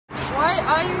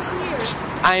are you here?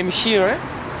 I'm here.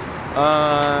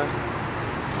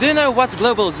 Do you know what's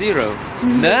Global Zero?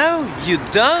 No, you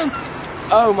don't?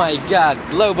 Oh my god,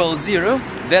 Global Zero,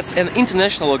 that's an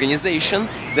international organization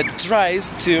that tries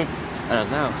to... I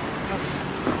don't know.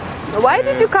 Why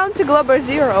did you come to Global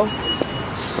Zero?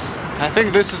 I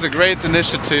think this is a great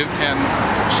initiative and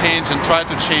try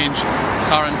to change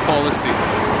current policy.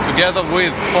 Together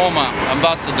with former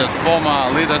ambassadors,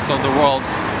 former leaders of the world,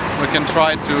 we can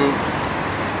try to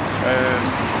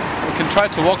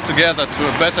work together to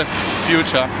a better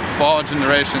future for our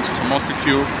generations, to more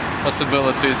secure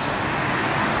possibilities.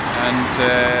 And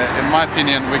in my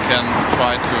opinion, we can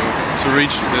try to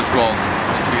reach this goal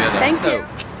together. Thank you.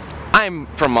 I'm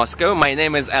from Moscow, my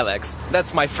name is Alex.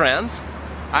 That's my friend.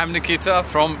 I'm Nikita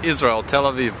from Israel, Tel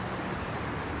Aviv.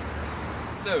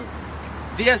 So,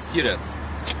 dear students,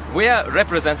 we are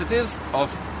representatives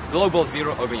of Global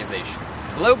Zero organization.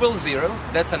 Global Zero,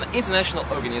 that's an international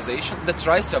organization that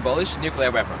tries to abolish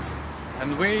nuclear weapons.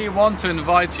 And we want to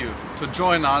invite you to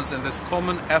join us in this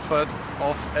common effort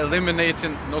of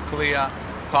eliminating nuclear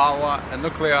power and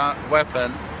nuclear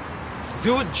weapon.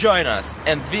 Do join us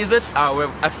and visit our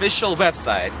official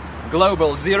website,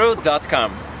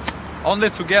 globalzero.com. Only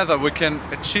together we can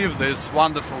achieve this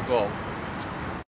wonderful goal.